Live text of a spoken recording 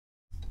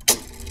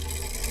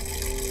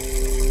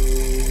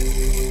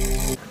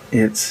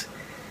It's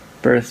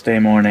birthday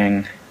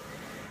morning,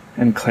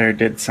 and Claire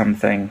did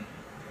something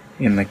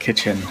in the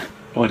kitchen.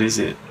 What is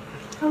it?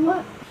 Oh,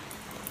 what?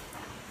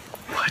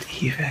 What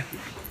even?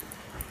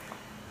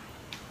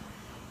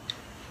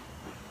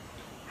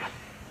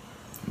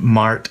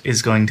 Mart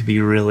is going to be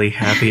really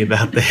happy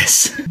about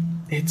this.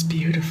 It's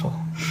beautiful.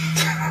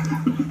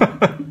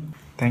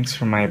 Thanks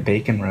for my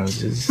bacon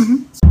roses.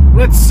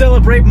 Let's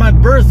celebrate my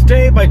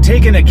birthday by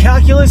taking a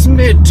calculus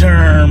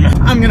midterm.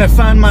 I'm gonna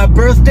find my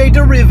birthday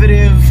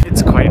derivative.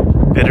 It's quite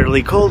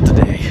bitterly cold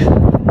today.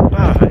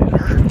 Ah, it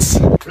hurts.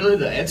 Really,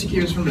 the answer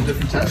key was from a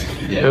different test?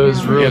 Yeah, it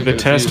was really the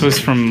test was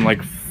from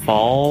like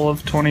fall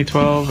of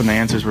 2012 and the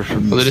answers were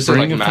from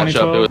spring of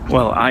 2012.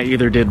 Well, I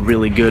either did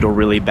really good or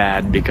really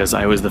bad because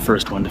I was the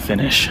first one to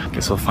finish.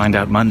 Guess we'll find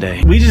out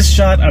Monday. We just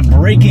shot a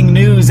breaking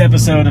news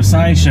episode of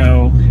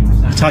SciShow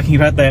talking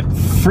about that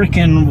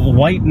frickin'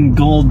 white and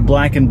gold,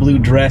 black and blue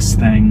dress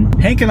thing.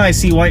 Hank and I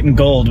see white and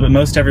gold, but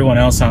most everyone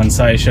else on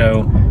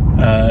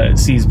SciShow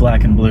sees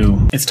black and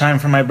blue. It's time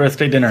for my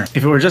birthday dinner.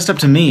 If it were just up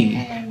to me,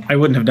 I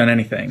wouldn't have done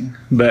anything,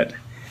 but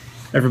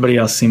everybody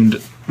else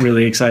seemed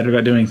really excited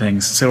about doing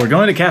things. So we're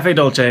going to Cafe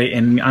Dolce,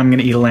 and I'm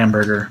gonna eat a lamb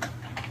burger.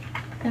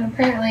 And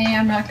apparently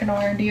I'm not gonna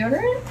wear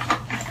deodorant.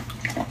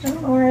 I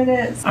don't know where it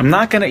is. I'm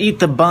not gonna eat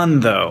the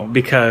bun, though,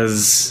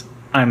 because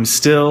I'm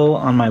still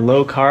on my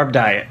low-carb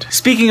diet.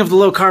 Speaking of the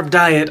low-carb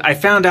diet, I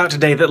found out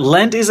today that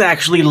Lent is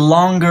actually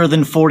longer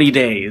than 40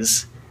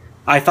 days.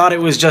 I thought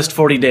it was just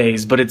 40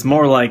 days, but it's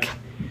more like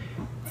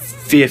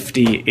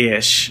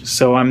 50-ish.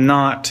 So I'm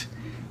not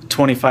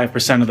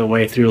 25% of the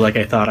way through like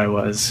I thought I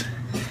was.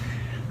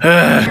 Show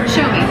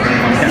me.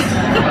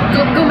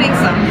 Go make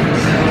some.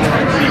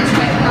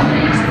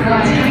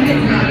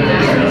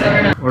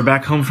 We're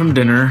back home from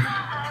dinner.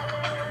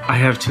 I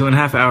have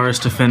 2.5 hours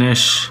to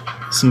finish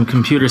some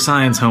computer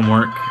science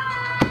homework.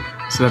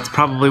 So that's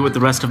probably what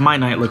the rest of my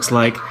night looks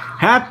like.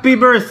 Happy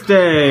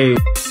birthday!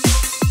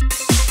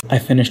 I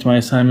finished my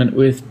assignment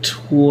with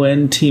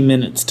 20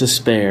 minutes to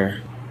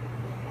spare.